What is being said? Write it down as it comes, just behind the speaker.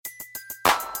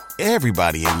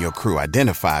Everybody in your crew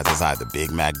identifies as either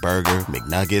Big Mac Burger,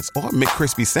 McNuggets, or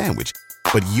McCrispy Sandwich.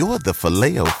 But you're the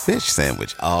Filet-O-Fish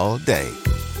Sandwich all day.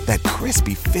 That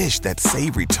crispy fish, that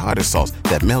savory tartar sauce,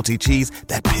 that melty cheese,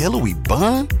 that pillowy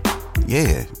bun.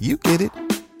 Yeah, you get it.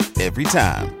 Every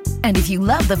time. And if you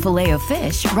love the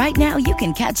Filet-O-Fish, right now you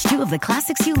can catch two of the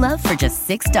classics you love for just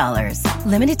 $6.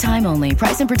 Limited time only.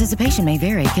 Price and participation may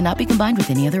vary. Cannot be combined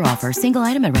with any other offer. Single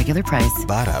item at regular price.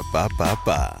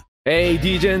 Ba-da-ba-ba-ba. Hey,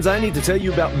 DJs, I need to tell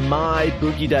you about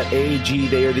MyBookie.ag.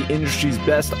 They are the industry's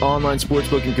best online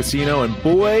sportsbook and casino, and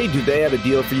boy, do they have a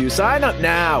deal for you. Sign up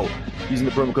now using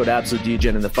the promo code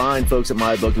AbsoluteDGen, and the fine folks at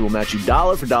MyBookie will match you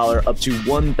dollar for dollar up to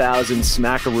 1,000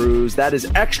 smackaroos. That is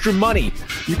extra money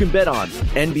you can bet on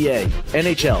NBA,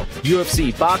 NHL,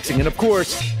 UFC, boxing, and of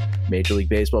course, Major League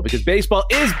Baseball, because baseball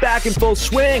is back in full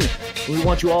swing. We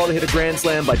want you all to hit a grand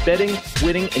slam by betting,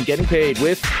 winning, and getting paid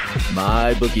with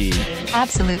MyBookie.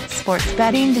 Absolute sports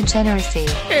betting degeneracy.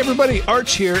 Hey everybody,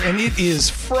 Arch here, and it is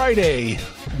Friday.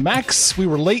 Max, we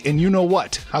were late, and you know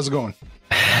what? How's it going?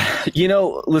 You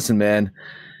know, listen, man.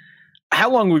 How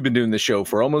long have we been doing this show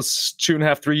for? Almost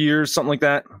 2.5, 3 years, something like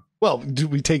that? Well, do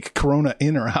we take Corona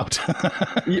in or out?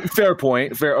 Fair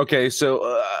point. Fair. Okay,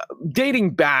 so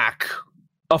dating back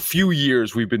a few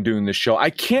years we've been doing this show. I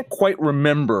can't quite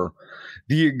remember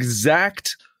the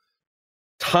exact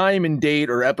time and date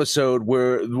or episode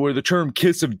where the term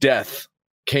kiss of death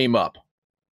came up.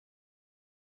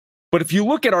 But if you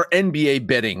look at our NBA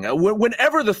betting,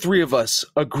 whenever the three of us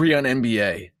agree on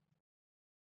NBA,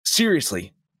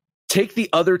 seriously, take the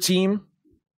other team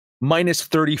minus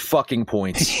 30 fucking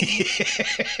points.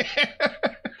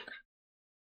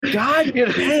 God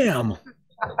damn.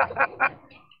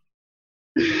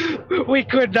 We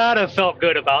could not have felt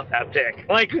good about that pick.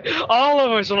 Like, all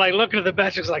of us were like looking at the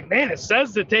bench, it's like, man, it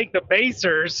says to take the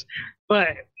Pacers, but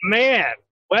man,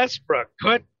 Westbrook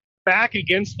put back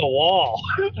against the wall.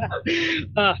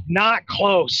 Not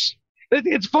close.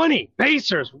 It's funny.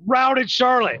 Pacers routed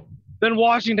Charlotte. Then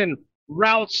Washington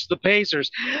routes the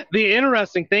Pacers. The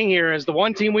interesting thing here is the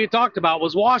one team we talked about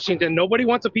was Washington. Nobody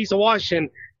wants a piece of Washington.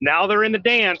 Now they're in the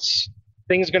dance.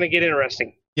 Things are going to get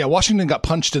interesting. Yeah, Washington got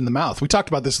punched in the mouth. We talked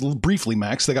about this briefly,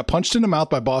 Max. They got punched in the mouth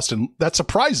by Boston. That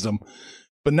surprised them,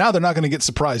 but now they're not going to get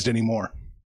surprised anymore.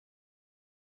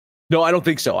 No, I don't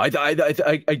think so.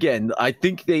 Again, I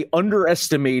think they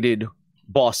underestimated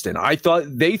Boston.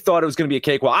 They thought it was going to be a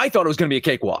cakewalk. I thought it was going to be a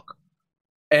cakewalk.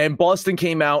 And Boston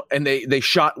came out and they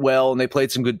shot well and they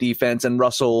played some good defense. And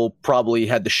Russell probably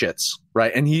had the shits, right?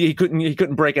 And he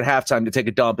couldn't break at halftime to take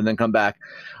a dump and then come back,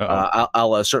 a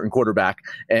la certain quarterback,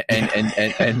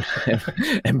 and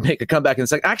make a comeback in the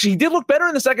second. Actually, he did look better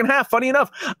in the second half. Funny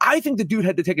enough, I think the dude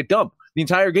had to take a dump the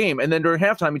entire game, and then during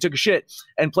halftime he took a shit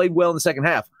and played well in the second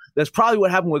half. That's probably what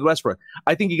happened with Westbrook.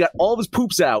 I think he got all of his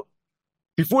poops out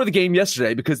before the game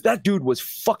yesterday because that dude was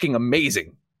fucking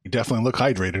amazing. You definitely look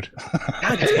hydrated.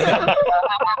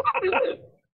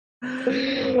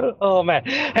 Oh man.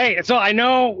 Hey, so I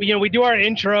know, we do our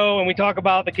intro and we talk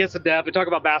about the kiss of death. We talk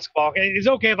about basketball. Is it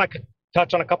okay if I could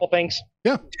touch on a couple things?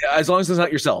 Yeah, as long as it's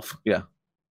not yourself. Yeah.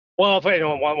 Well,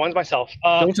 one's myself.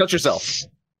 Don't touch yourself.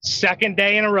 Second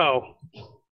day in a row.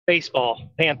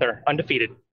 Baseball, Panther,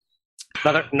 undefeated.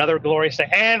 Another glorious day.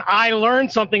 And I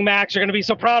learned something, Max. You're going to be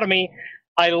so proud of me.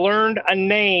 I learned a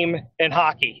name in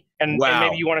hockey. And, wow. And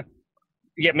maybe you want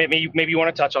to, maybe you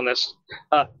want to touch on this.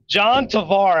 John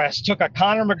Tavares took a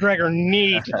Conor McGregor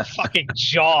knee to the fucking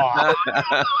jaw.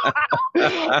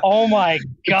 Oh my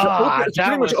God! It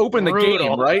pretty much opened the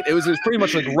game, right? It was pretty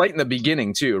much like right in the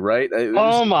beginning too, right?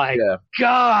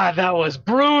 God, that was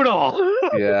brutal.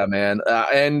 Yeah, man.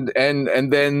 And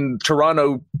then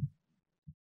Toronto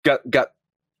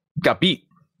got beat.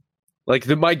 Like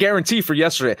my guarantee for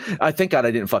yesterday. Thank God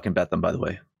I didn't fucking bet them. By the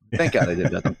way. Thank God I did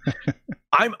bet them.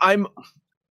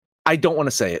 I don't want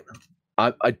to say it.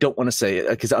 I don't want to say it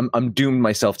because I'm doomed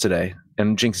myself today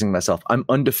and jinxing myself. I'm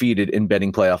undefeated in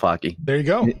betting playoff hockey. There you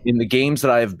go. In the games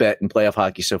that I have bet in playoff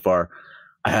hockey so far,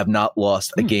 I have not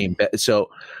lost a game. So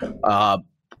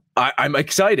I'm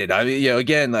excited. I mean,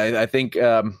 again, I think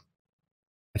the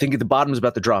bottom is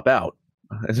about to drop out.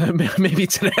 Maybe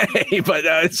today, but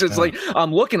it's just like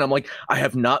I'm like I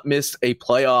have not missed a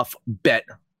playoff bet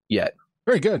yet.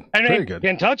 Very good. Very good.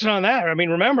 And touching on that, I mean,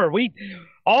 remember,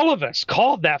 all of us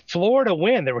called that Florida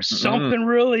win. There was something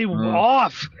really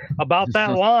off about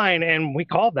that line, and we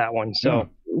called that one. So,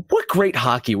 what great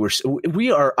hockey!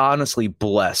 We are honestly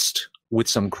blessed with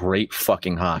some great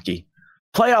fucking hockey.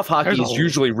 Playoff hockey is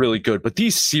usually really good, but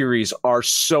these series are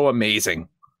so amazing.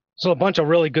 So a bunch of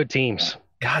really good teams.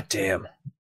 God damn.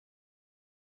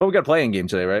 Well, we got a playing game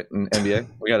today, right? In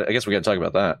NBA. I guess we got to talk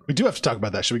about that. We do have to talk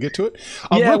about that. Should we get to it?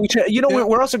 Yeah,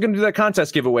 we're also going to do that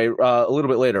contest giveaway a little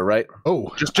bit later, right?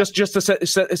 Oh, just to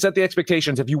set the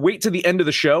expectations. If you wait to the end of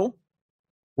the show,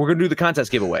 we're going to do the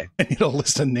contest giveaway. I need a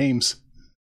list of names.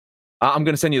 I'm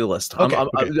going to send you the list. Okay,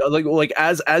 like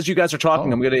as you guys are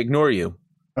talking, I'm going to ignore you.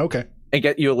 Okay. And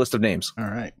get you a list of names. All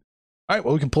right.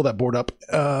 Well, we can pull that board up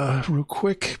real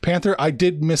quick. Panther, I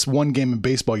did miss one game in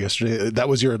baseball yesterday. That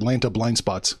was your Atlanta blind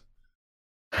spots.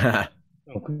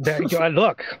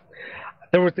 Look,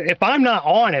 if I'm not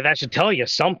on it, that should tell you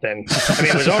something. I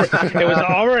mean,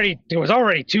 it was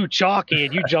already too chalky,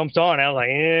 and you jumped on. I was like,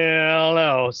 yeah, I don't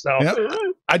know. So yep.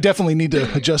 I definitely need to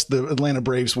adjust the Atlanta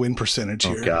Braves win percentage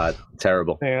here. Oh God,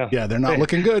 terrible. Yeah, they're not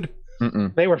looking good.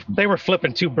 Mm-mm. They were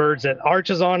flipping two birds at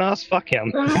Arches on us. Fuck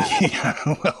him. Yeah,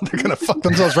 well, they're gonna fuck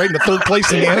themselves right into third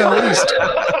place in the NL East.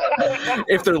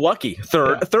 If they're lucky,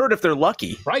 third if they're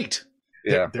lucky. Right.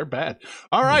 Yeah, they're bad.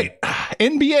 All right,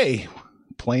 NBA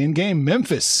playing game.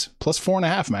 Memphis plus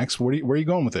 4.5. Max, where are you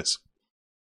going with this?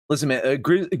 Listen, man,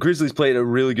 Grizzlies played a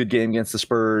really good game against the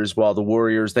Spurs, while the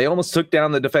Warriors, they almost took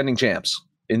down the defending champs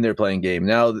in their playing game.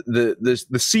 Now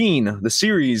the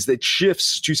series that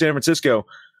shifts to San Francisco,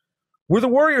 where the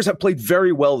Warriors have played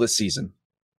very well this season.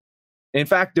 In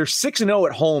fact, they're 6-0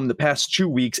 at home the past 2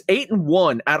 weeks,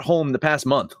 8-1 at home the past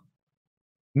month.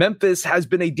 Memphis has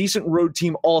been a decent road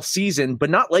team all season, but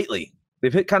not lately.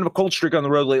 They've hit kind of a cold streak on the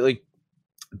road lately.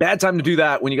 Bad time to do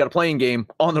that when you got a playing game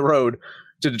on the road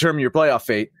to determine your playoff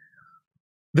fate.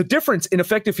 The difference in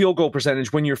effective field goal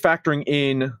percentage when you're factoring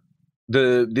in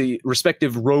the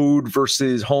respective road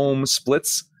versus home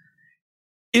splits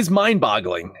is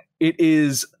mind-boggling. It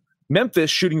is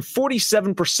Memphis shooting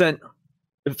 47%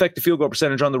 effective field goal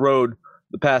percentage on the road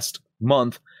the past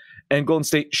month, and Golden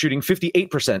State shooting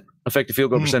 58% effective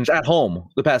field goal percentage at home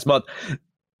the past month.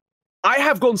 I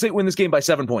have Golden State win this game by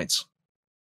 7 points.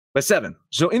 By 7.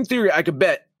 So in theory, I could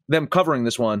bet them covering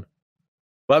this one,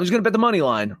 but I was going to bet the money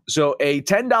line. So a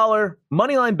 $10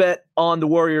 money line bet on the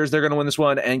Warriors. They're going to win this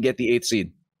one and get the 8th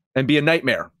seed and be a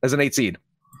nightmare as an 8th seed.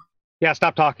 Yeah,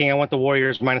 stop talking. I want the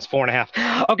Warriors minus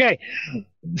 4.5. Okay,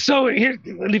 so here,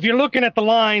 if you're looking at the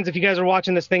lines, if you guys are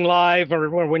watching this thing live or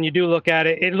when you do look at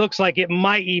it, it looks like it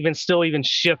might even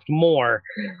shift more.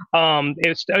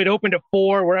 It opened at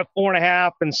 4. We're at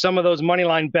 4.5, and some of those money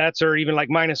line bets are even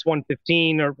like minus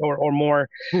 115 or more.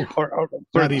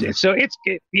 So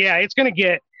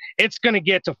it's going to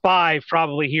get to 5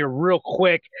 probably here real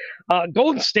quick.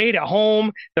 Golden State at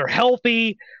home, they're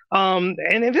healthy. And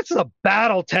this is a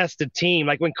battle-tested team.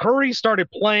 Like when Curry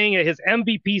started playing at his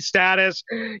MVP status,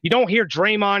 you don't hear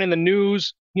Draymond in the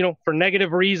news, for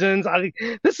negative reasons. I think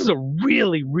this is a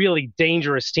really, really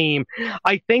dangerous team.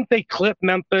 I think they clip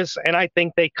Memphis, and I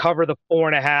think they cover the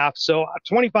 4.5. So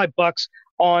 $25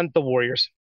 on the Warriors.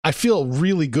 I feel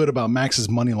really good about Max's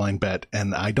money line bet,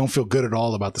 and I don't feel good at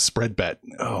all about the spread bet.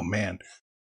 Oh man.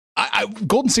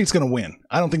 Golden State's going to win.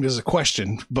 I don't think there's a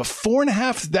question, but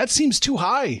 4.5, that seems too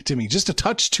high to me, just a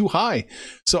touch too high.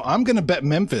 So I'm going to bet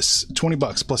Memphis $20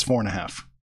 plus 4.5.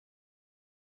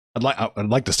 I'd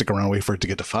like to stick around and wait for it to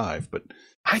get to 5, but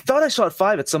I thought I saw it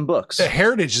 5 at some books. The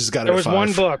Heritage has got it. There was 5.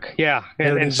 one book, yeah,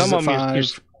 and some of them.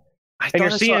 I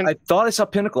thought I saw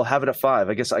Pinnacle have it at 5.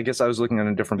 I guess I was looking at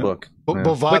a different book.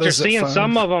 But you're seeing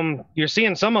some of them. You're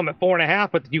seeing some of them at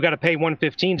 4.5, but you got to pay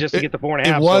 115 just to get the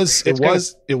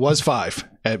 4.5. It was 5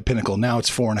 at Pinnacle. Now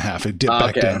it's 4.5. It dipped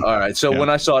back down. All right. So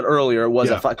when I saw it earlier, it was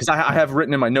at 5 because I have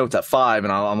written in my notes at 5,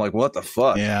 and I'm like, what the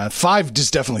fuck? Yeah, 5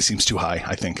 just definitely seems too high,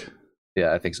 I think.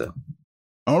 Yeah, I think so.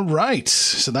 All right.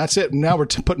 So that's it. Now we're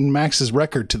putting Max's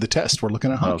record to the test. We're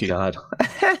looking at hockey. Oh, God.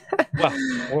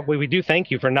 Well, we do thank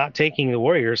you for not taking the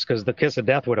Warriors because the kiss of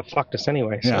death would have fucked us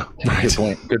anyway. So. Yeah.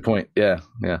 Right. Good point. Yeah.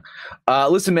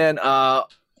 Listen, man,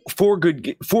 4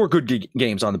 good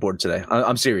games on the board today.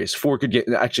 I'm serious. 4 good games.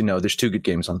 Actually, no, there's 2 good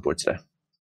games on the board today.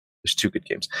 There's 2 good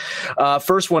games.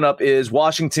 First one up is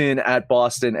Washington at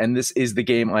Boston, and this is the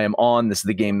game I am on. This is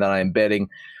the game that I am betting.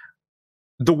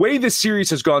 The way this series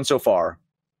has gone so far,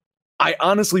 I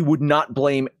honestly would not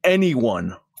blame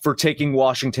anyone for taking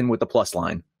Washington with the plus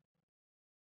line.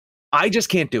 I just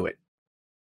can't do it.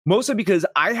 Mostly because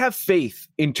I have faith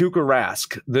in Tuukka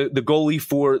Rask, the goalie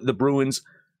for the Bruins,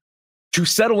 to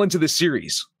settle into the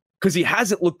series because he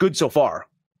hasn't looked good so far.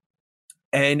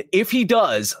 And if he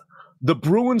does, the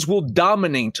Bruins will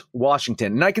dominate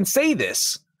Washington. And I can say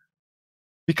this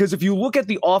because if you look at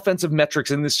the offensive metrics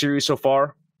in this series so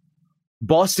far,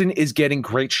 Boston is getting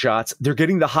great shots. They're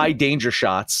getting the high danger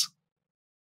shots.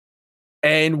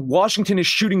 And Washington is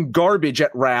shooting garbage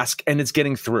at Rask, and it's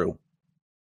getting through.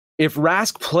 If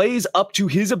Rask plays up to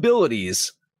his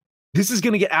abilities, this is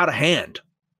going to get out of hand.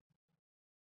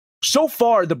 So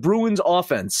far, the Bruins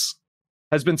offense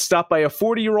has been stopped by a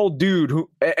 40-year-old dude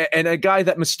and a guy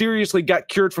that mysteriously got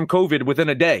cured from COVID within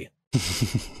a day.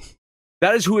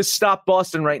 That is who has stopped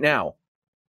Boston right now.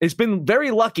 It's been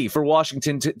very lucky for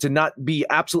Washington to not be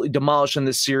absolutely demolished in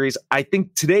this series. I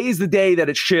think today is the day that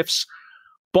it shifts.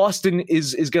 Boston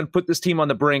is going to put this team on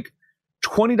the brink.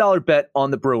 $20 bet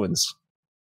on the Bruins.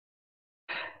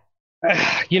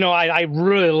 I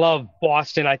really love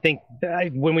Boston. I think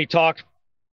when we talked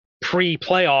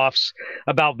pre-playoffs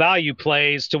about value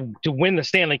plays to win the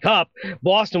Stanley Cup,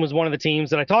 Boston was one of the teams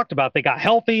that I talked about. They got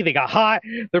healthy. They got hot.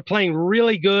 They're playing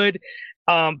really good.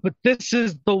 But this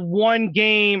is the one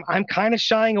game I'm kind of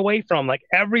shying away from. Like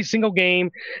every single game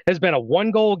has been a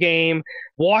 1-goal game.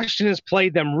 Washington has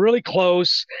played them really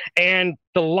close, and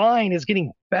the line is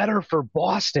getting better for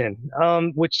Boston,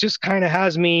 which just kind of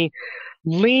has me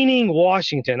leaning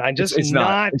Washington. It's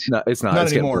not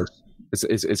anymore.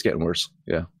 It's getting worse.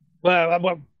 Yeah.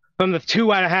 Well, from the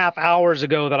 2.5 hours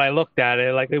ago that I looked at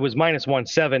it, like it was minus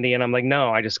 170, and I'm like,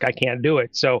 no, I can't do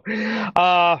it. So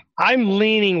I'm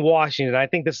leaning Washington. I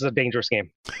think this is a dangerous game.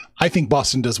 I think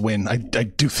Boston does win. I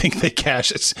do think they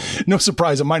cash. It's no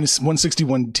surprise. A minus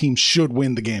 161 team should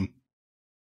win the game.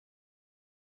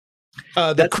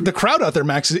 The crowd out there,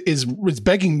 Max, is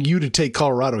begging you to take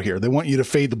Colorado here. They want you to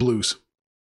fade the Blues.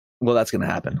 Well, that's going to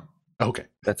happen. Okay,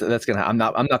 that's gonna. I'm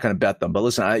not going to bet them. But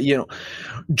listen,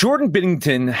 Jordan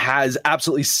Binnington has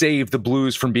absolutely saved the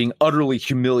Blues from being utterly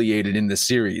humiliated in this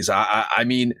series. I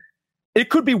mean,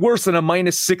 it could be worse than a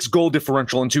 -6 goal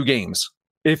differential in 2 games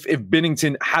if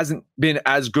Binnington hasn't been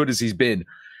as good as he's been.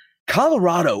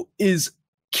 Colorado is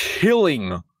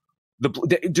killing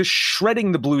just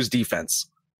shredding the Blues defense.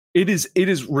 It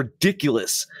is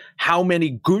ridiculous how many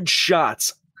good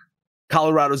shots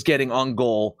Colorado's getting on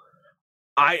goal.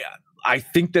 I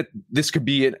think that this could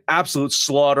be an absolute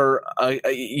slaughter.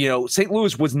 St.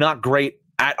 Louis was not great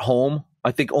at home.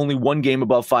 I think only 1 game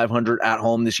above 500 at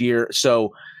home this year.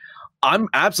 So I'm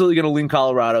absolutely going to lean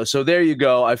Colorado. So there you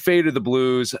go. I faded the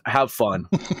Blues. Have fun.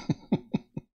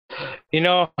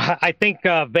 I think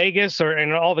Vegas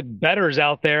and all the bettors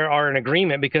out there are in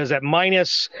agreement, because at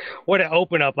what it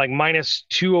opened up like minus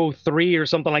 203 or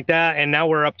something like that, and now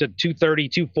we're up to 230,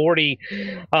 240.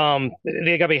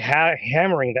 They got to be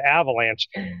hammering the Avalanche.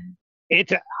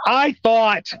 I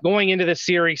thought going into the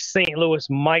series, St. Louis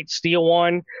might steal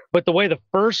one, but the way the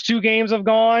first 2 games have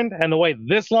gone and the way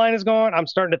this line is going, I'm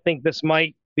starting to think this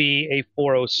might be a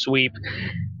 4-0 sweep.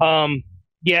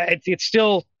 It's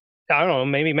still. I don't know.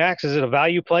 Maybe Max, is it a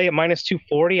value play at minus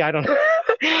 240? I don't know.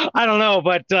 I don't know,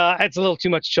 but it's a little too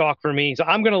much chalk for me. So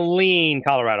I'm going to lean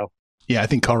Colorado. Yeah, I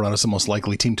think Colorado's the most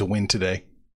likely team to win today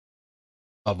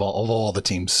of all the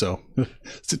teams. So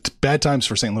it's bad times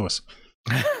for St. Louis.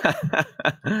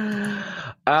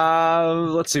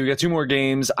 Let's see. We got 2 more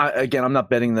games. I'm not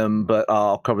betting them, but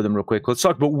I'll cover them real quick. Let's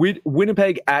talk about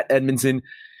Winnipeg at Edmonton.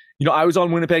 I was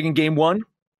on Winnipeg in game 1.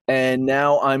 And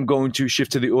now I'm going to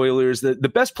shift to the Oilers. The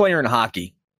best player in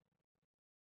hockey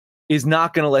is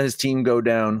not going to let his team go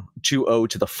down 2-0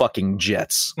 to the fucking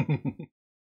Jets.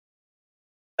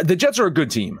 The Jets are a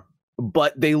good team,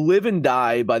 but they live and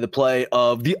die by the play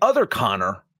of the other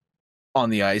Connor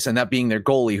on the ice, and that being their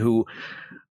goalie, who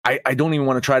I don't even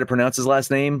want to try to pronounce his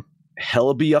last name.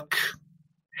 Helbiuk.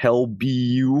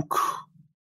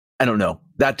 I don't know.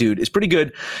 That dude is pretty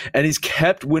good, and he's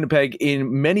kept Winnipeg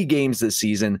in many games this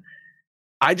season.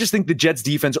 I just think the Jets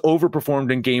defense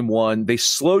overperformed in game 1. They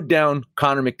slowed down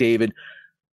Connor McDavid.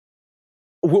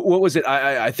 What was it?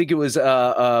 I think it was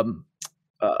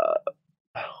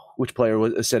which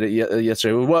player said it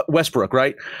yesterday? Westbrook,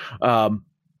 right?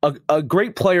 A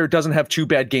great player doesn't have 2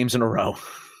 bad games in a row,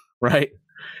 right?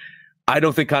 I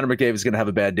don't think Connor McDavid is going to have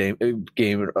a bad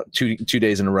game 2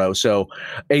 days in a row. So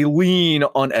a lean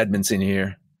on Edmonton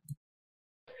here.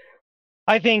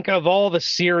 I think of all the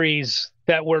series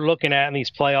that we're looking at in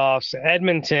these playoffs,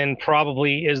 Edmonton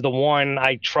probably is the one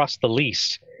I trust the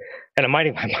least. And I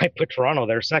might put Toronto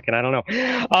there second. I don't know.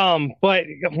 But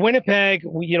Winnipeg,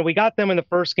 we got them in the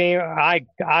first game.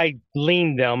 I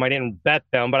leaned them. I didn't bet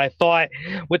them, but I thought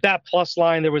with that plus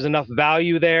line, there was enough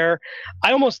value there.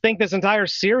 I almost think this entire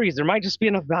series, there might just be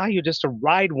enough value just to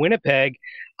ride Winnipeg.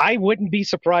 I wouldn't be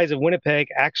surprised if Winnipeg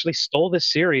actually stole this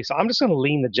series. So I'm just going to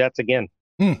lean the Jets again.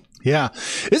 Yeah,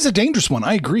 it's a dangerous one.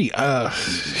 I agree.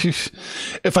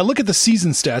 If I look at the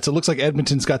season stats, it looks like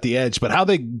Edmonton's got the edge, but how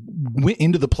they went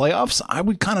into the playoffs, I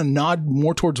would kind of nod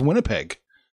more towards Winnipeg.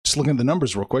 Just looking at the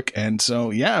numbers real quick. And so,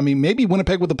 yeah, I mean, maybe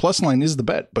Winnipeg with the plus line is the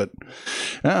bet, but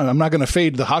I'm not going to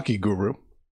fade the hockey guru.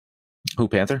 Who,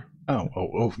 Panther?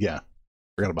 Oh, yeah.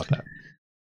 Forgot about that.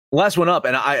 Last one up,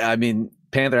 and I mean,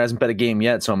 Panther hasn't bet a game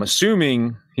yet, so I'm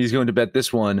assuming he's going to bet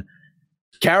this one.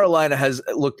 Carolina has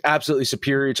looked absolutely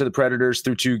superior to the Predators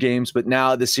through 2 games, but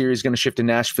now the series is going to shift to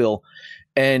Nashville.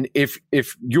 And if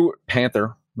you're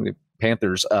Panthers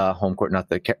home court, not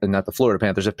the Florida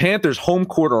Panthers, if Panthers home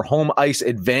court or home ice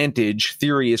advantage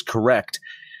theory is correct,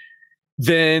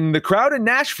 then the crowd in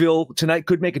Nashville tonight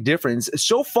could make a difference.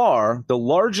 So far, the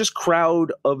largest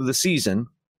crowd of the season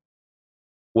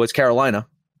was Carolina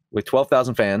with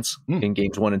 12,000 fans in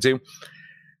games 1 and 2.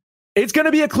 It's going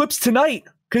to be eclipsed tonight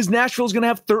because Nashville's going to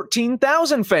have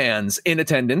 13,000 fans in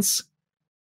attendance.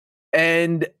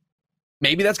 And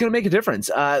maybe that's going to make a difference.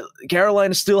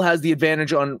 Carolina still has the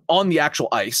advantage on the actual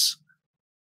ice.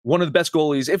 One of the best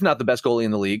goalies, if not the best goalie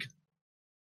in the league.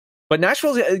 But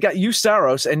Nashville's got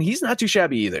Saros, and he's not too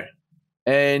shabby either.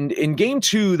 And in game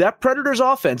 2, that Predators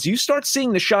offense, you start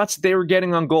seeing the shots they were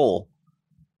getting on goal.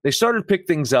 They started to pick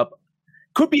things up.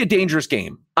 Could be a dangerous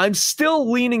game. I'm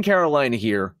still leaning Carolina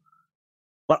here,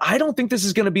 but I don't think this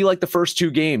is going to be like the first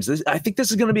 2 games. I think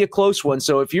this is going to be a close one.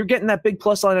 So if you're getting that big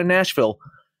plus line on Nashville,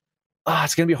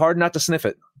 it's going to be hard not to sniff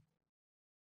it.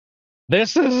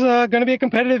 This is going to be a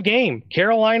competitive game.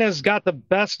 Carolina's got the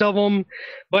best of them,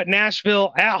 but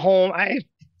Nashville at home, it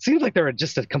seems like they're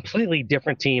just a completely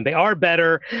different team. They are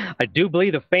better. I do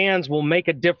believe the fans will make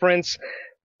a difference.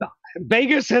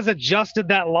 Vegas has adjusted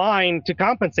that line to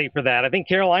compensate for that. I think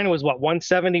Carolina was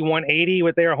 170, 180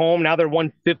 with their home. Now they're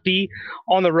 150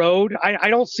 on the road. I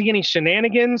don't see any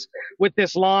shenanigans with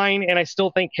this line, and I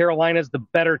still think Carolina's the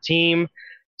better team.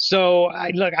 So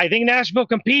I think Nashville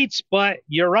competes, but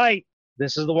you're right.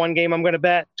 This is the one game I'm going to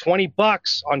bet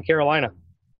 $20 on Carolina.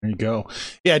 There you go.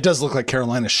 Yeah, it does look like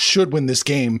Carolina should win this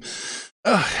game.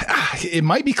 It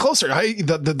might be closer.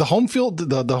 The home field,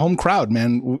 the home crowd,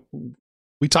 man.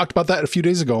 We talked about that a few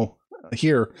days ago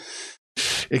here.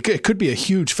 It could be a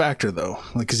huge factor though,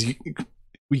 because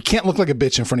we can't look like a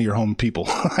bitch in front of your home people.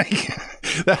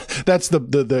 That's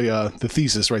the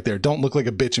thesis right there. Don't look like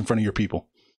a bitch in front of your people.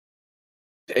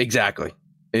 Exactly.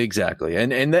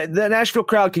 And the Nashville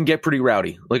crowd can get pretty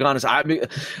rowdy. Like, honestly, I mean,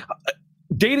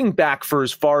 dating back for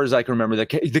as far as I can remember,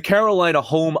 the Carolina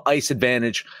home ice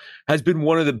advantage has been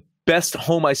one of the best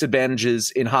home ice advantages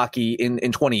in hockey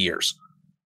in 20 years.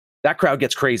 That crowd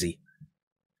gets crazy.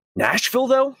 Nashville,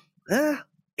 though,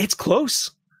 it's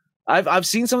close. I've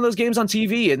seen some of those games on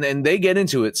TV, and they get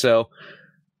into it. So,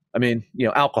 I mean,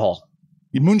 alcohol.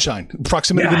 Moonshine.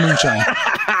 Proximity to moonshine.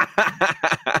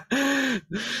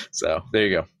 So, there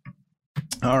you go.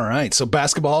 All right. So,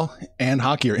 basketball and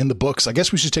hockey are in the books. I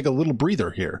guess we should take a little breather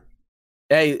here.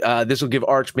 Hey, this will give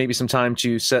Arch maybe some time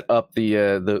to set up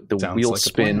the wheel like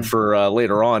spin for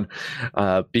later on.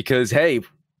 Because, hey,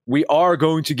 we are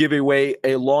going to give away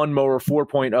a Lawnmower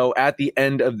 4.0 at the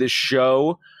end of this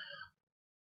show.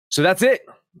 So that's it.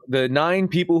 The 9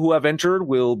 people who have entered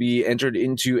will be entered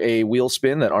into a wheel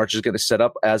spin that Arch is going to set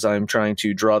up as I'm trying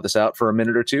to draw this out for a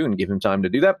minute or two and give him time to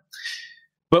do that.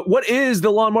 But what is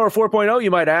the Lawnmower 4.0,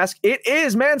 you might ask? It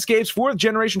is Manscaped's 4th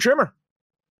generation trimmer.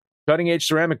 Cutting edge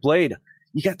ceramic blade.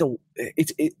 You got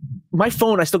my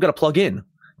phone, I still got to plug in.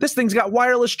 This thing's got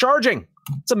wireless charging.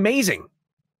 It's amazing.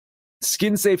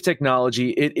 Skin safe technology.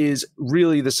 It is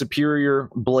really the superior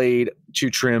blade to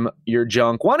trim your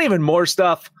junk. Want even more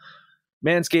stuff?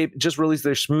 Manscaped just released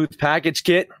their smooth package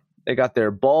kit. They got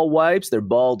their ball wipes, their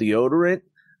ball deodorant.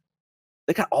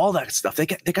 They got all that stuff. They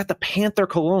got the Panther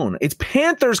cologne. It's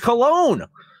Panther's cologne.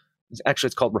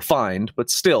 It's called Refined, but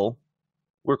still,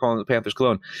 we're calling it Panther's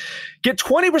cologne. Get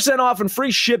 20% off and free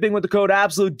shipping with the code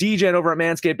AbsoluteDGen over at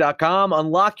manscaped.com.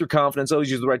 Unlock your confidence. Always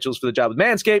use the right tools for the job with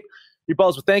Manscaped. Your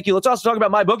balls with thank you. Let's also talk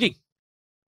about MyBookie.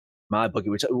 MyBookie,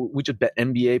 which we just bet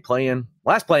NBA play-in.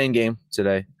 Last play-in game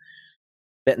today.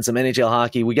 Betting some NHL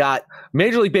hockey. We got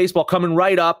Major League Baseball coming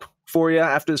right up for you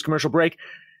after this commercial break.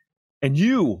 And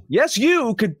you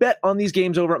could bet on these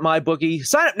games over at MyBookie.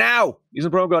 Sign up now. Use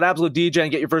the promo code AbsoluteDGen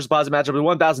and get your first deposit match up to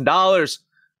 $1,000.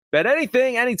 Bet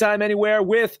anything, anytime, anywhere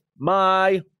with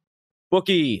MyBookie.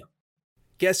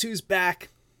 Guess who's back?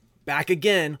 Back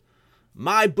again.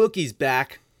 MyBookie's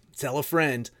back. Tell a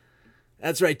friend.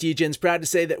 That's right, DGen's proud to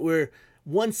say that we're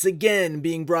once again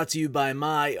being brought to you by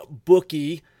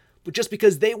MyBookie. But just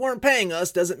because they weren't paying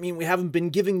us doesn't mean we haven't been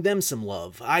giving them some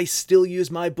love. I still use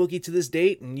MyBookie to this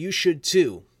date, and you should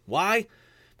too. Why?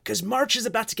 Because March is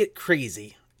about to get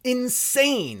crazy.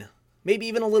 Insane. Maybe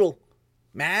even a little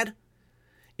mad.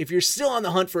 If you're still on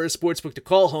the hunt for a sportsbook to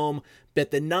call home, bet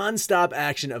the non-stop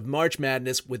action of March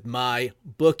Madness with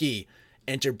MyBookie.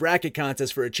 Enter bracket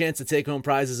contests for a chance to take home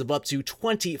prizes of up to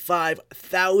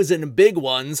 25,000 big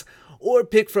ones, or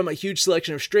pick from a huge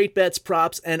selection of straight bets,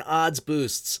 props, and odds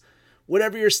boosts.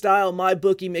 Whatever your style,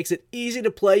 MyBookie makes it easy to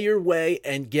play your way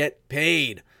and get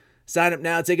paid. Sign up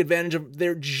now, take advantage of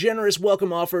their generous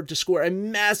welcome offer to score a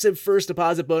massive first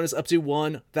deposit bonus up to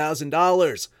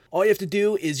 $1,000. All you have to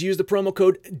do is use the promo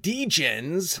code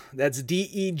DEGENS, that's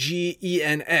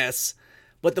DEGENS,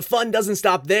 but the fun doesn't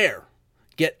stop there.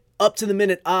 Get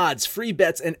up-to-the-minute odds, free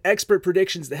bets, and expert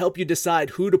predictions to help you decide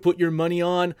who to put your money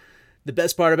on. The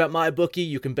best part about MyBookie,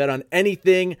 you can bet on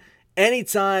anything,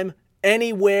 anytime,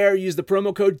 anywhere. Use the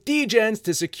promo code DEGENS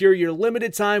to secure your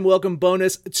limited time welcome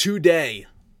bonus today.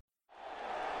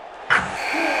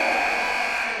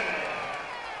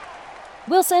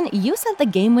 Wilson, you sent the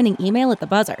game-winning email at the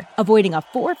buzzer, avoiding a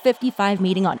 4:55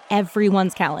 meeting on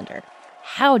everyone's calendar.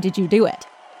 How did you do it?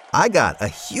 I got a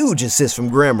huge assist from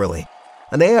Grammarly,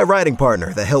 an AI writing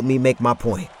partner that helped me make my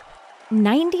point.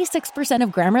 96%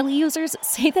 of Grammarly users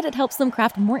say that it helps them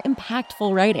craft more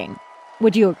impactful writing.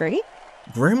 Would you agree?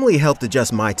 Grammarly helped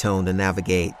adjust my tone to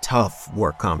navigate tough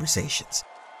work conversations.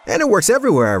 And it works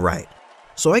everywhere I write,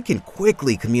 so I can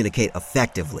quickly communicate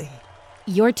effectively.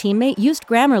 Your teammate used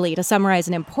Grammarly to summarize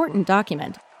an important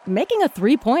document, making a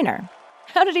 3-pointer.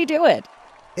 How did he do it?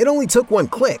 It only took one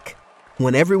click.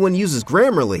 When everyone uses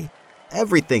Grammarly,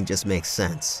 everything just makes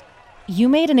sense. You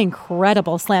made an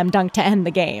incredible slam dunk to end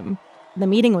the game. The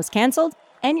meeting was canceled,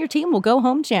 and your team will go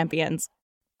home champions.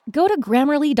 Go to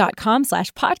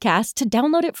Grammarly.com/podcast to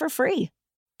download it for free.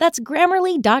 That's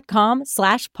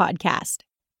Grammarly.com/podcast.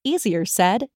 Easier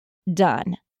said,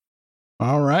 done.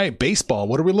 All right, baseball.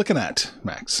 What are we looking at,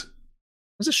 Max? It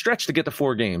was a stretch to get to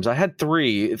 4 games. I had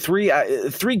three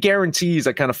guarantees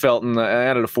I kind of felt, and I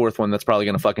added a 4th one that's probably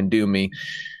going to fucking do me.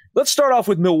 Let's start off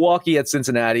with Milwaukee at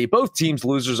Cincinnati. Both teams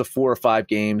losers of 4 or 5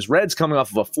 games. Reds coming off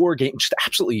of a 4-game, just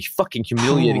absolutely fucking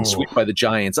humiliating sweep by the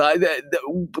Giants.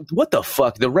 What the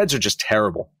fuck? The Reds are just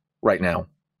terrible right now.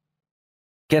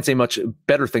 Can't say much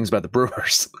better things about the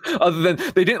Brewers, other than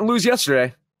they didn't lose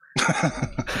yesterday.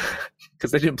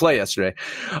 Because they didn't play yesterday.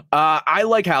 I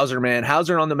like Hauser, man.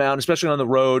 Hauser on the mound, especially on the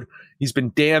road. He's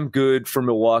been damn good for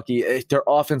Milwaukee. Their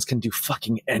offense can do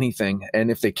fucking anything.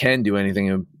 And if they can do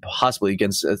anything, possibly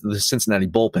against the Cincinnati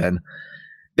bullpen,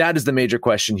 that is the major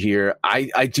question here.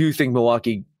 I do think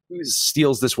Milwaukee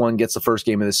steals this one, gets the first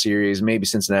game of the series. Maybe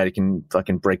Cincinnati can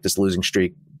fucking break this losing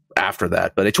streak after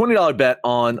that. But a $20 bet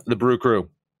on the Brew Crew.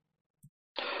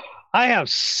 I have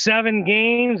 7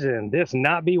 games, and this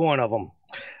not be one of them.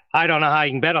 I don't know how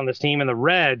you can bet on this team and the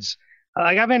Reds.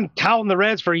 I've been touting the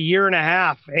Reds for a year and a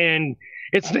half, and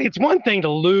it's one thing to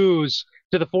lose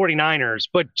to the 49ers,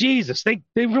 but Jesus, they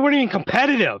weren't even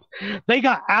competitive. They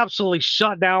got absolutely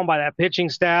shut down by that pitching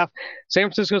staff. San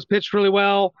Francisco's pitched really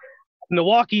well.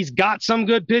 Milwaukee's got some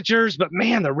good pitchers, but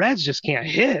man, the Reds just can't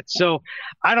hit. So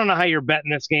I don't know how you're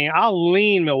betting this game. I'll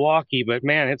lean Milwaukee, but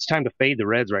man, it's time to fade the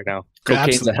Reds right now.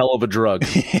 Cocaine's a hell of a drug.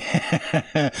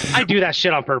 I do that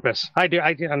shit on purpose. I do.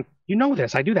 You know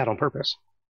this. I do that on purpose.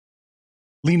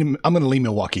 I'm going to lean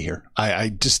Milwaukee here.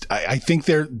 I think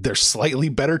they're slightly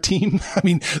better team. I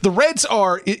mean, the Reds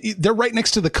they're right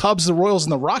next to the Cubs, the Royals,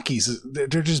 and the Rockies.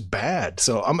 They're just bad.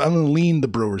 So I'm going to lean the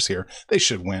Brewers here. They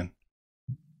should win.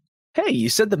 Hey, you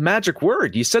said the magic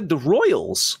word. You said the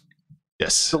Royals.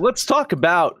 Yes. So let's talk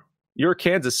about your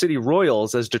Kansas City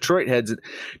Royals as Detroit heads.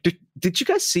 Did you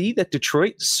guys see that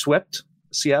Detroit swept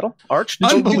Seattle? Arch?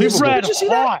 Unbelievable. Red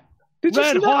hot.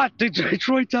 Red hot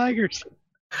Detroit Tigers.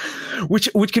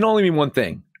 Which can only mean one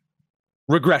thing.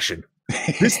 Regression.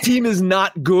 This team is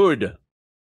not good.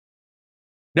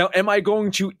 Now, am I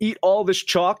going to eat all this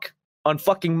chalk on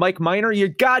fucking Mike Minor? You're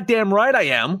goddamn right I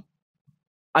am.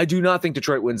 I do not think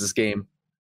Detroit wins this game.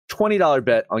 $20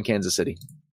 bet on Kansas City.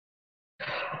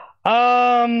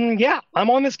 Yeah, I'm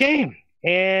on this game.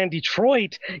 And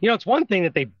Detroit, it's one thing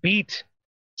that they beat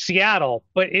Seattle,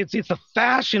 but it's the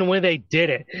fashion when they did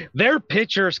it. Their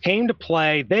pitchers came to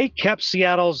play. They kept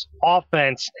Seattle's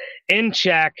offense in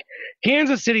check.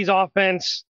 Kansas City's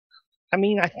offense, I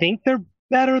think they're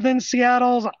better than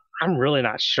Seattle's. I'm really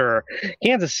not sure.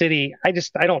 Kansas City, I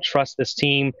don't trust this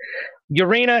team.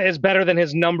 Urena is better than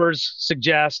his numbers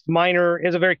suggest. Minor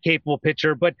is a very capable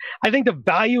pitcher, but I think the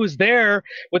value is there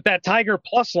with that Tiger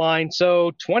plus line.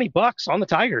 So $20 on the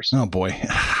Tigers. Oh boy,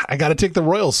 I got to take the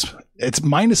Royals. It's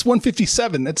minus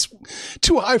 157. That's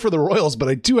too high for the Royals, but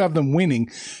I do have them winning.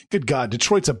 Good God,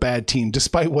 Detroit's a bad team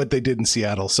despite what they did in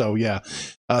Seattle. So yeah,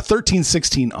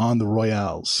 13-16 on the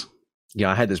Royals.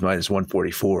 Yeah, I had this minus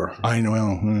 144. I know.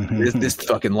 Mm-hmm. This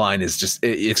fucking line is just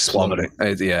it's plummeting.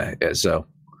 Yeah. So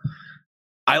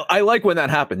I like when that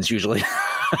happens usually.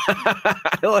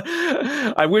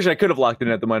 I wish I could have locked in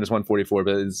at the minus 144,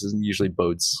 but this usually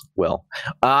bodes well.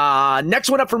 Next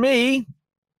one up for me.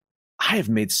 I have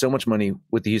made so much money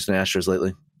with the Houston Astros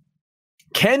lately.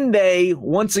 Can they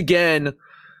once again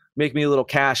make me a little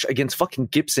cash against fucking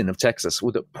Gibson of Texas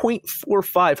with a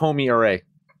 .45 home ERA?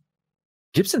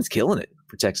 Gibson's killing it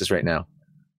for Texas right now.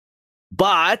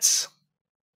 But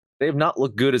they have not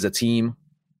looked good as a team.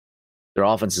 Their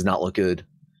offense does not look good.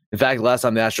 In fact, the last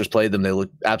time the Astros played them, they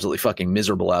looked absolutely fucking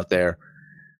miserable out there.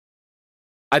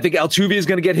 I think Altuve is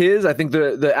going to get his. I think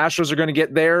the Astros are going to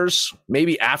get theirs.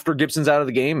 Maybe after Gibson's out of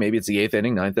the game. Maybe it's the 8th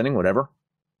inning, 9th inning, whatever.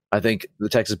 I think the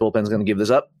Texas bullpen is going to give this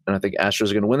up, and I think Astros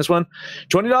are going to win this one.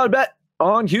 $20 bet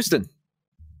on Houston.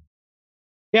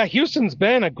 Yeah, Houston's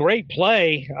been a great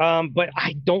play, but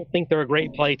I don't think they're a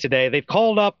great play today. They've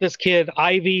called up this kid,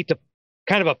 Ivy, to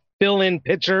kind of a fill-in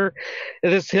pitcher.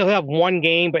 He'll have one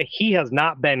game, but he has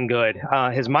not been good.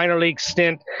 His minor league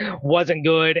stint wasn't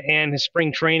good, and his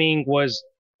spring training was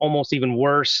almost even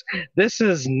worse. This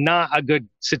is not a good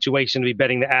situation to be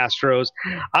betting the Astros.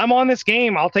 I'm on this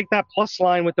game. I'll take that plus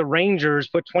line with the Rangers,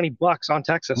 put $20 on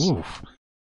Texas. Ooh.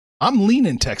 I'm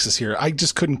leaning Texas here. I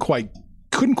just couldn't quite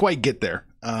get there.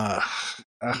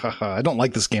 I don't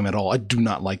like this game at all. I do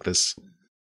not like this.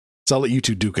 So I'll let you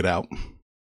two duke it out.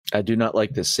 I do not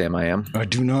like this, Sam. I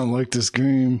do not like this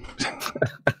game.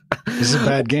 This is a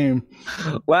bad game.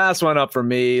 Last one up for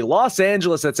me. Los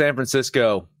Angeles at San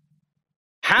Francisco.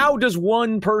 How does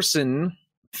one person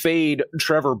fade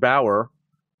Trevor Bauer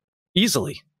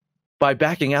easily? By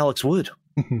backing Alex Wood.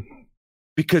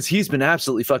 Because he's been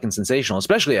absolutely fucking sensational,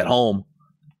 especially at home.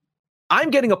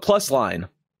 I'm getting a plus line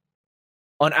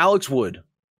on Alex Wood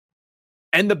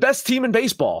and the best team in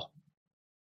baseball.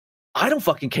 I don't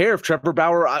fucking care if Trevor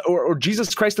Bauer or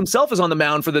Jesus Christ himself is on the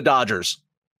mound for the Dodgers.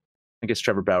 I guess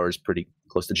Trevor Bauer is pretty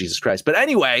close to Jesus Christ. But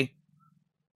anyway,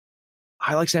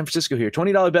 I like San Francisco here.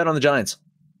 $20 bet on the Giants.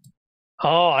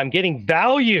 Oh, I'm getting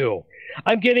value.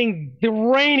 I'm getting the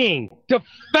reigning,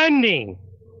 defending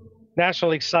National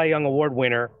League Cy Young Award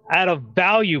winner at a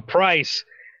value price.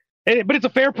 But it's a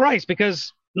fair price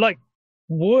because, like,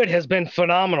 Wood has been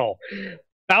phenomenal.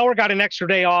 Bauer got an extra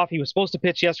day off. He was supposed to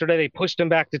pitch yesterday. They pushed him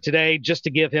back to today just to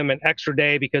give him an extra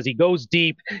day because he goes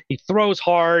deep. He throws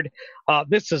hard.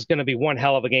 This is going to be one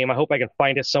hell of a game. I hope I can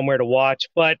find it somewhere to watch.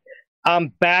 But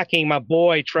I'm backing my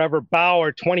boy, Trevor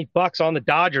Bauer, $20 on the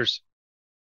Dodgers.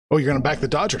 Oh, you're going to back the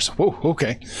Dodgers. Whoa,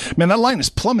 okay. Man, that line is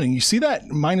plummeting. You see that?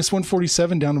 Minus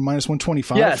 147 down to minus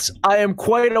 125? Yes, I am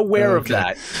quite aware of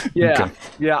that. Yeah, Okay.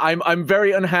 yeah. I'm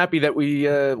very unhappy that we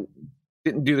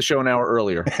didn't do the show an hour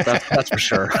earlier. That's for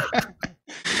sure.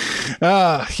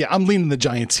 Yeah, I'm leaning the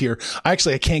Giants here. I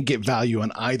can't get value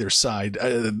on either side.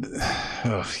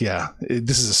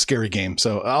 This is a scary game,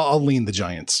 so I'll lean the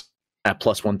Giants. At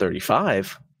plus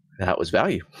 135, that was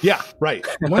value. Yeah, right.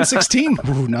 116?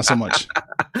 Ooh, not so much.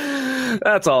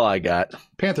 That's all I got.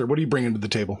 Panther, what are you bringing to the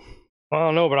table? I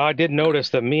don't know, but I did notice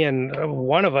that me and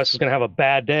one of us is going to have a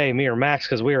bad day, me or Max,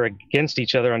 because we are against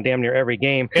each other on damn near every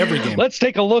game. Let's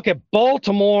take a look at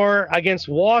Baltimore against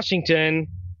Washington.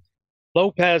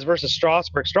 Lopez versus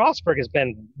Strasburg. Strasburg has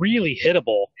been really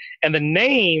hittable, and the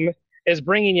name is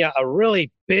bringing you a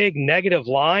really big negative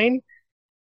line.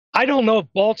 I don't know if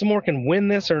Baltimore can win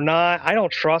this or not. I don't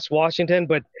trust Washington,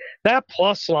 but that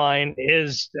plus line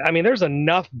is, there's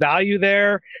enough value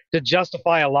there to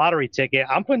justify a lottery ticket.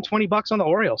 I'm putting $20 on the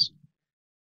Orioles.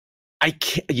 I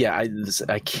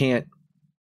can't.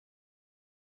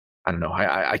 I don't know.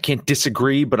 I can't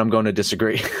disagree, but I'm going to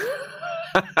disagree.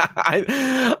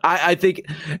 I think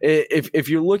if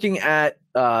you're looking at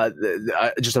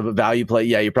just a value play,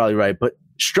 yeah, you're probably right. But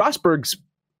Strasburg's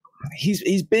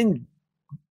he's been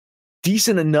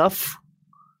decent enough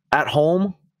at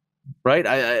home, right?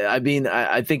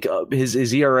 I think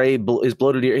his ERA is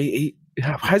bloated.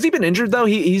 Has he been injured though?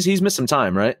 He's missed some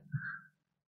time, right?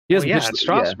 It's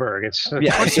Strasburg.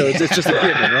 Yeah. So it's just a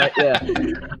given, right? Yeah.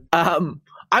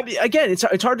 Again,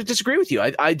 it's hard to disagree with you.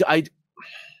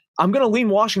 I'm going to lean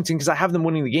Washington because I have them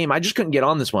winning the game. I just couldn't get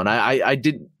on this one. I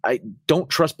don't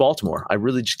trust Baltimore. I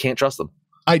really just can't trust them.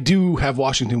 I do have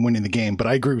Washington winning the game, but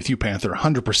I agree with you, Panther,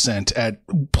 100% at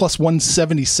plus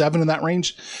 177 in that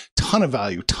range. Ton of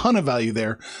value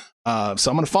there. So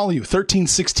I'm going to follow you.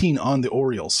 13-16 on the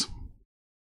Orioles.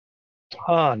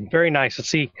 Oh, very nice. Let's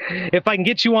see if I can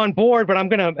get you on board, but I'm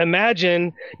going to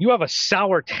imagine you have a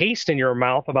sour taste in your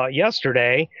mouth about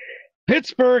yesterday.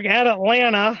 Pittsburgh at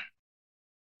Atlanta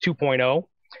 2.0.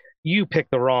 You picked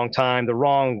the wrong time, the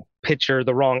wrong pitcher,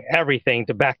 the wrong everything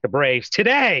to back the Braves.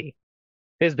 Today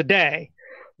is the day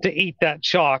to eat that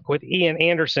chalk with Ian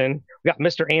Anderson. We got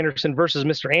Mr. Anderson versus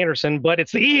Mr. Anderson, but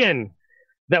it's the Ian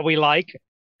that we like,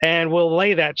 and we'll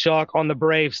lay that chalk on the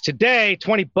Braves today.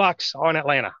 $20 on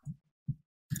Atlanta.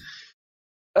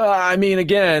 I mean,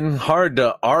 again, hard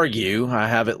to argue. I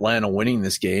have Atlanta winning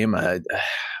this game, but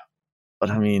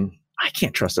I mean, I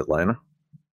can't trust Atlanta.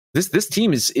 This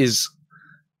team is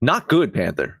not good,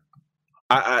 Panther.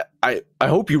 I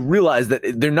hope you realize that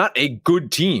they're not a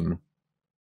good team.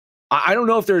 I don't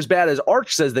know if they're as bad as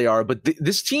Arch says they are, but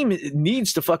this team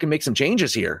needs to fucking make some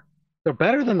changes here. They're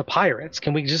better than the Pirates.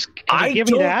 Can we just give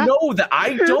me that?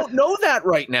 I don't know that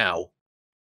right now.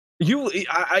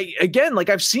 Again, like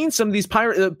I've seen some of these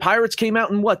Pirates came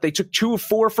out and they took 2 of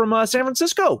 4 from San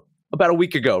Francisco about a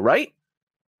week ago, right?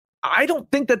 I don't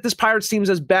think that this Pirates team is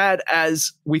as bad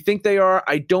as we think they are.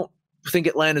 I don't think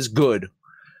Atlanta's good.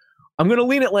 I'm going to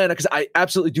lean Atlanta because I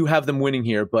absolutely do have them winning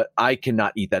here, but I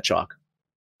cannot eat that chalk.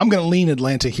 I'm going to lean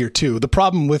Atlanta here too. The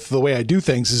problem with the way I do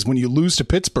things is when you lose to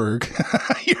Pittsburgh,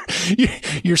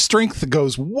 your strength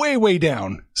goes way, way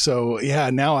down. So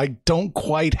yeah, now I don't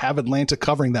quite have Atlanta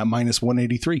covering that minus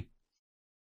 183.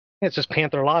 It's just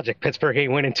Panther logic. Pittsburgh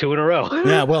ain't winning 2 in a row.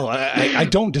 Yeah, well, I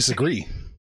don't disagree.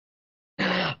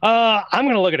 I'm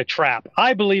going to look at a trap.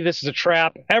 I believe this is a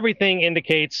trap. Everything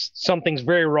indicates something's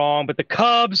very wrong, but the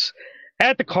Cubs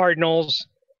at the Cardinals,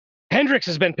 Hendricks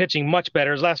has been pitching much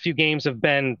better. His last few games have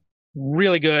been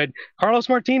really good. Carlos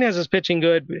Martinez is pitching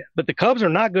good, but the Cubs are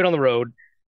not good on the road.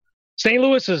 St.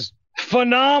 Louis is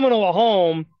phenomenal at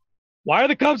home. Why are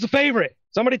the Cubs the favorite?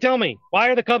 Somebody tell me. Why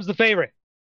are the Cubs the favorite?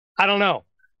 I don't know.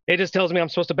 It just tells me I'm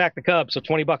supposed to back the Cubs, so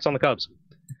 $20 on the Cubs.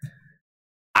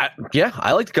 I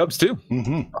like the Cubs too.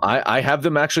 Mm-hmm. I have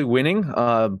them actually winning.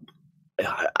 I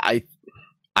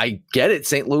get it.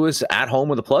 St. Louis at home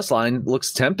with a plus line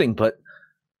looks tempting, but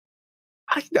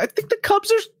I think the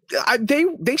Cubs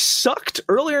they sucked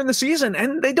earlier in the season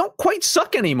and they don't quite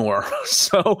suck anymore.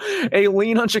 So a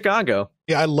lean on Chicago.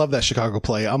 Yeah, I love that Chicago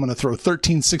play. I'm going to throw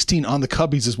 13-16 on the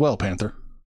Cubbies as well, Panther.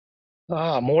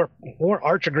 More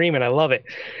arch agreement. I love it.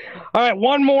 All right,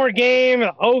 one more game.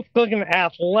 Oakland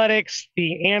Athletics,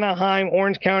 the Anaheim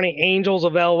Orange County Angels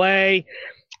of LA.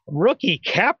 Rookie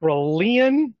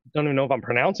Caprolian, don't even know if I'm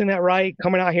pronouncing that right,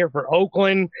 coming out here for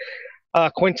Oakland.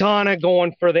 Quintana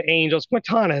going for the Angels.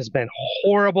 Quintana has been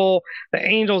horrible. The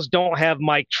Angels don't have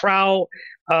Mike Trout.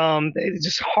 It's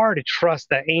just hard to trust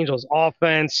that Angels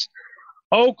offense.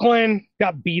 Oakland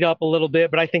got beat up a little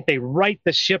bit, but I think they right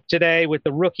the ship today with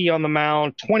the rookie on the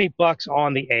mound. $20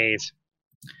 on the A's.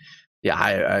 Yeah,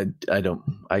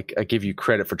 I give you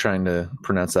credit for trying to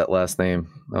pronounce that last name.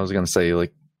 I was going to say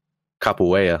like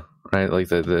Capoeira, right? Like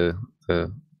the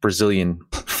Brazilian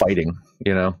fighting,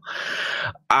 you know.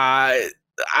 I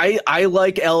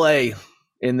like LA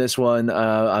in this one.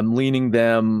 I'm leaning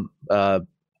them. I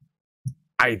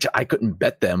couldn't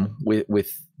bet them with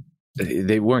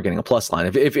they weren't getting a plus line.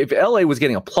 If LA was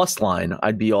getting a plus line,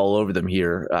 I'd be all over them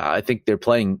here. I think they're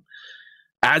playing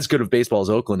as good of baseball as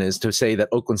Oakland is to say that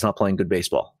Oakland's not playing good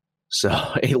baseball. So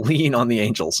a lean on the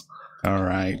Angels. All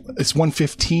right. It's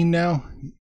 115 now.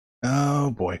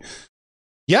 Oh boy.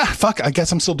 Yeah, fuck. I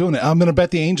guess I'm still doing it. I'm going to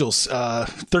bet the Angels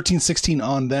 13-16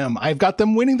 on them. I've got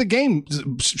them winning the game.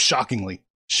 Shockingly.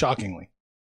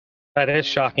 That is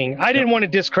shocking. I didn't want to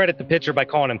discredit the pitcher by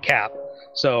calling him Cap.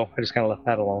 So I just kind of left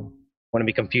that alone. Want to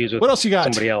be confused with what else you got?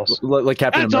 Somebody else. Like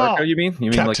Captain That's America, all. you mean?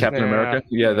 You mean like Captain America?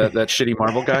 Yeah, that shitty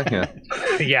Marvel guy? Yeah.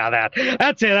 Yeah,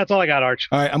 that's it. That's all I got, Arch.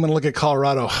 All right, I'm going to look at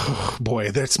Colorado. Oh,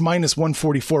 boy, that's minus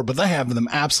 144, but I have them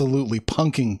absolutely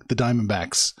punking the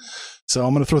Diamondbacks. So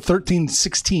I'm going to throw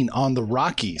 13-16 on the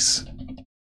Rockies.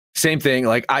 Same thing.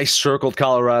 Like I circled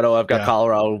Colorado. I've got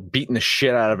Colorado beating the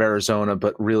shit out of Arizona,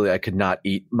 but really I could not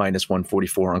eat minus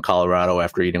 144 on Colorado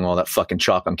after eating all that fucking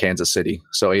chalk on Kansas City.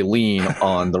 So a lean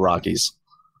on the Rockies.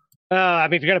 I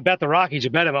mean, if you're going to bet the Rockies, you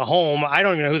bet them at home. I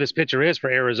don't even know who this pitcher is for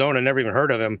Arizona. Never even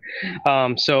heard of him.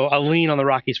 So a lean on the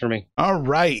Rockies for me. All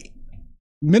right.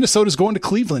 Minnesota's going to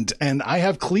Cleveland, and I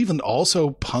have Cleveland also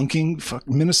punking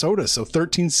Minnesota. So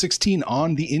 13-16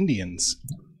 on the Indians.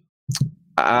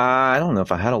 I don't know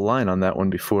if I had a line on that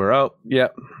one before. Oh, yeah.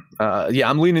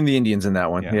 I'm leaning the Indians in that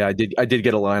one. Yeah, I did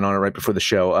get a line on it right before the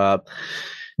show.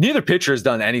 Neither pitcher has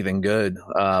done anything good.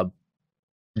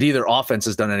 Neither offense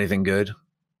has done anything good.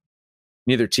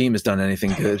 Neither team has done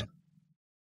anything good.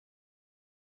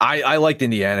 I liked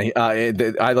Indiana.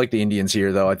 I like the Indians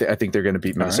here, though. I think they're going to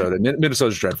beat Minnesota. Right.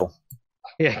 Minnesota's dreadful.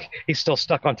 Yeah, he's still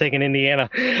stuck on taking Indiana.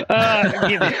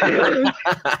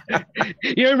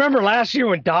 You remember last year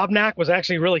when Dobnak was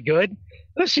actually really good?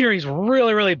 This year he's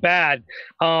really, really bad.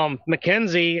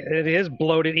 McKenzie, his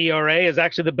bloated ERA, is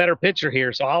actually the better pitcher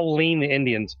here, so I'll lean the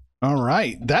Indians. All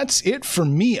right. That's it for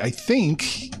me, I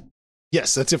think.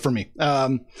 Yes, that's it for me.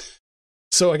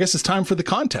 So I guess it's time for the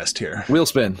contest here. Wheel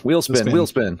spin.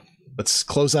 Let's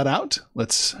close that out.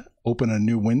 Let's open a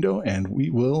new window, and we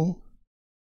will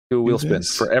Do a wheel spin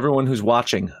for everyone who's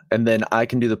watching, and then I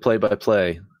can do the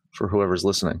play-by-play for whoever's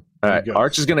listening. All right,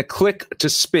 Arch is going to click to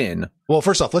spin. Well,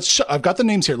 first off, I've got the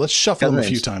names here. Let's shuffle them a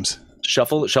few times.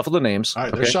 Shuffle the names. All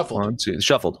right, they're shuffled. 1, 2,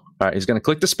 shuffled. All right, he's going to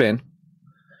click to spin.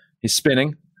 He's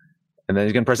spinning, and then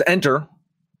he's going to press enter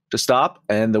to stop,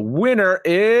 and the winner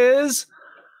is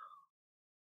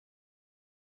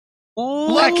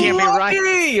that can't be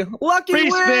right. Lucky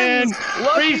Free wins.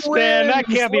 Free spin. That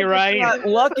can't be right.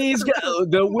 Lucky's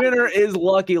the winner is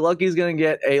Lucky. Lucky's going to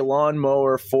get a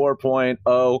lawnmower 4.0.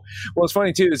 Well, it's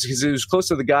funny too is because he was close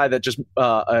to the guy that just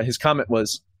his comment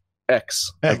was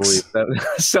X. I believe.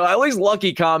 So at least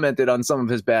Lucky commented on some of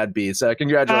his bad beats.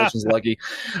 Congratulations, Lucky.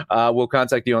 We'll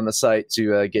contact you on the site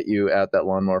to get you out that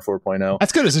lawnmower 4.0.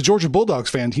 That's good. As a Georgia Bulldogs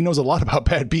fan, he knows a lot about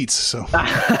bad beats. So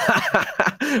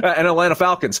and Atlanta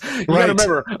Falcons. You got to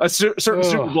remember a certain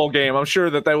Super Bowl game. I'm sure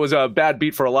that was a bad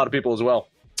beat for a lot of people as well.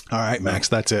 All right, Max,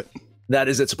 that's it. That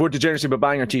is it. Support Degeneracy by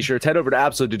buying our t-shirts. Head over to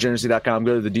absolutedegeneracy.com.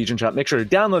 Go to the Degen shop. Make sure to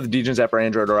download the Degens app for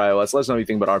Android or iOS. Let us know what you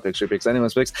think about our picks, your picks,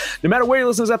 anyone's picks. No matter where you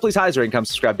listen to this, please highs rate, come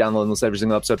subscribe, download, and listen to every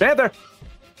single episode. Panther,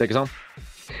 take us home.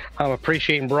 I'm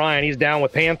appreciating Brian. He's down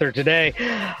with Panther today.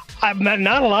 I've not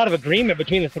a lot of agreement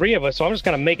between the three of us, so I'm just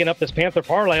kind of making up this Panther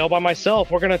parlay all by myself.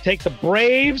 We're going to take the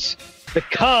Braves, the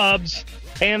Cubs,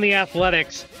 and the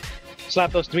Athletics.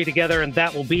 Slap those three together, and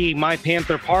that will be my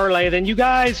Panther parlay. Then you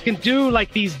guys can do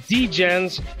like these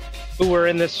Degens who were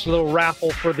in this little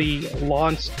raffle for the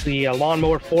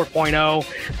lawnmower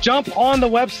 4.0. Jump on the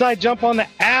website, jump on the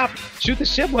app, shoot the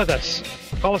shit with us.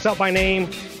 Call us out by name,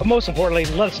 but most importantly,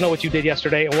 let us know what you did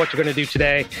yesterday and what you're going to do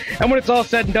today. And when it's all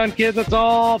said and done, kids, let's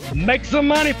all make some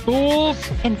money, fools.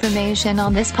 Information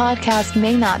on this podcast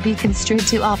may not be construed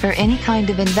to offer any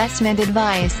kind of investment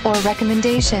advice or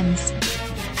recommendations.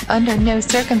 Under no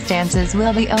circumstances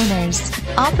will the owners,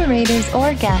 operators,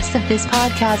 or guests of this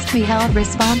podcast be held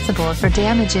responsible for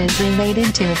damages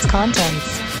related to its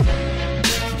contents.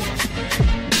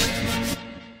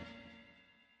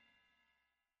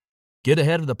 Get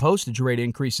ahead of the postage rate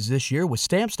increases this year with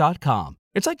Stamps.com.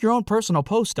 It's like your own personal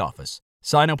post office.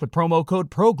 Sign up with promo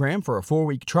code PROGRAM for a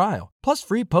 4-week trial, plus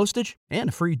free postage and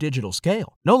a free digital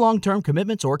scale. No long-term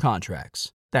commitments or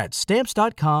contracts. That's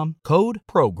Stamps.com, code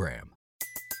PROGRAM.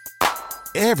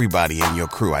 Everybody in your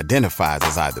crew identifies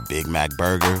as either Big Mac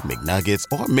Burger, McNuggets,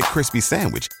 or McCrispy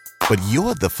Sandwich. But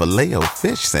you're the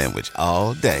Filet-O-Fish Sandwich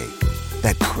all day.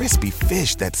 That crispy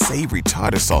fish, that savory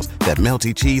tartar sauce, that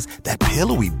melty cheese, that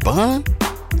pillowy bun.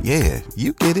 Yeah,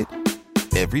 you get it.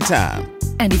 Every time.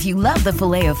 And if you love the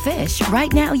Filet-O-Fish,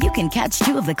 right now you can catch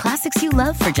 2 of the classics you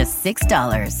love for just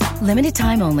 $6. Limited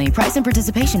time only. Price and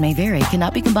participation may vary.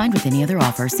 Cannot be combined with any other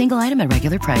offer. Single item at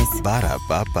regular price.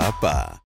 Ba-da-ba-ba-ba.